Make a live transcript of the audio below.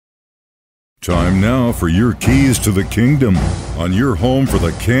Time now for your keys to the kingdom on your home for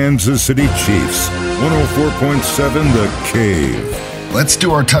the Kansas City Chiefs. 104.7 The Cave. Let's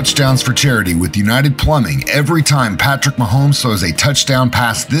do our touchdowns for charity with United Plumbing. Every time Patrick Mahomes throws a touchdown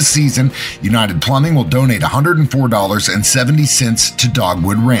pass this season, United Plumbing will donate $104.70 to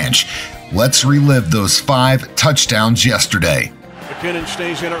Dogwood Ranch. Let's relive those 5 touchdowns yesterday. McKinnon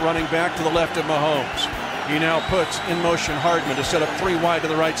stays in at running back to the left of Mahomes. He now puts in motion Hardman to set up 3 wide to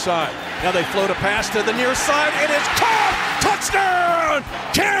the right side. Now they float a pass to the near side. It is caught! Touchdown!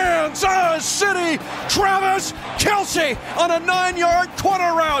 Kansas City! Travis Kelce on a 9-yard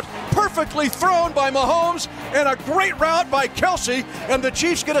corner route. Perfectly thrown by Mahomes and a great route by Kelce. And the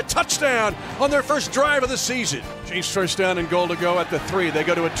Chiefs get a touchdown on their first drive of the season. Chiefs first down and goal to go at the 3. They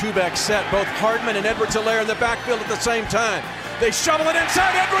go to a 2-back set. Both Hardman and Edwards-Helaire in the backfield at the same time. They shovel it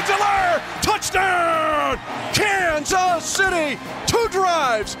inside. Edwards-Helaire! Touchdown! Kansas City! 2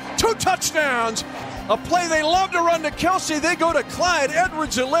 drives, 2 touchdowns. A play they love to run to Kelce. They go to Clyde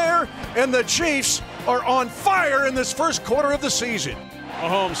Edwards-Helaire, and the Chiefs are on fire in this first quarter of the season.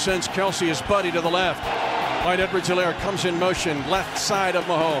 Mahomes sends Kelce, his buddy, to the left. Clyde Edwards-Helaire comes in motion, left side of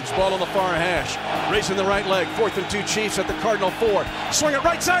Mahomes. Ball on the far hash. Racing the right leg. 4th and 2 Chiefs at the Cardinal 4. Swing it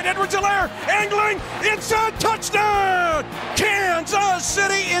right side. Edwards-Helaire angling inside. Touchdown! Kansas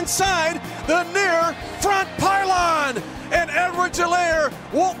City inside the near front pylon. And Edwards-Helaire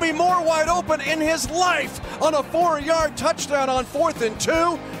won't be more wide open in his life on a 4-yard touchdown on 4th and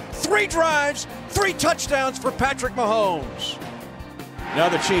 2. 3 drives, 3 touchdowns for Patrick Mahomes. Now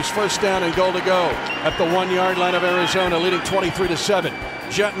the Chiefs first down and goal to go at the 1-yard line of Arizona, leading 23-7.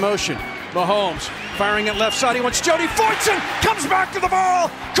 Jet motion. Mahomes firing at left side. He wants Jody Fortson. Comes back to the ball.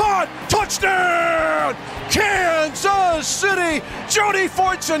 Caught. Touchdown! Kansas City. Jody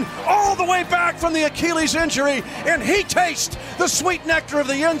Fortson all the way back from the Achilles injury. And he tastes the sweet nectar of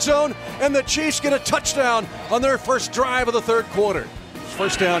the end zone. And the Chiefs get a touchdown on their first drive of the third quarter.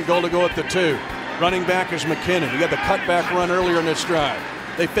 First down, goal to go at the 2. Running back is McKinnon. He had the cutback run earlier in this drive.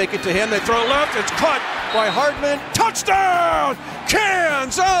 They fake it to him. They throw left. It's caught by Hardman. Touchdown!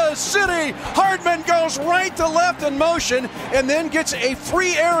 Kansas City! Hardman goes right to left in motion and then gets a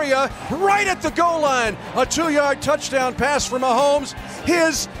free area right at the goal line. A 2-yard touchdown pass for Mahomes,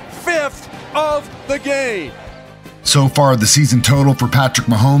 his 5th of the game. So far, the season total for Patrick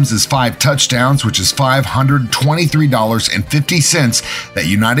Mahomes is 5 touchdowns, which is $523.50 that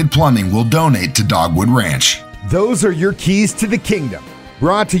United Plumbing will donate to Dogwood Ranch. Those are your keys to the kingdom.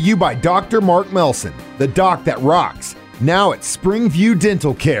 Brought to you by Dr. Mark Melson, the doc that rocks. Now at Springview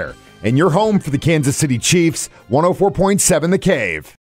Dental Care, and your home for the Kansas City Chiefs, 104.7 The Cave.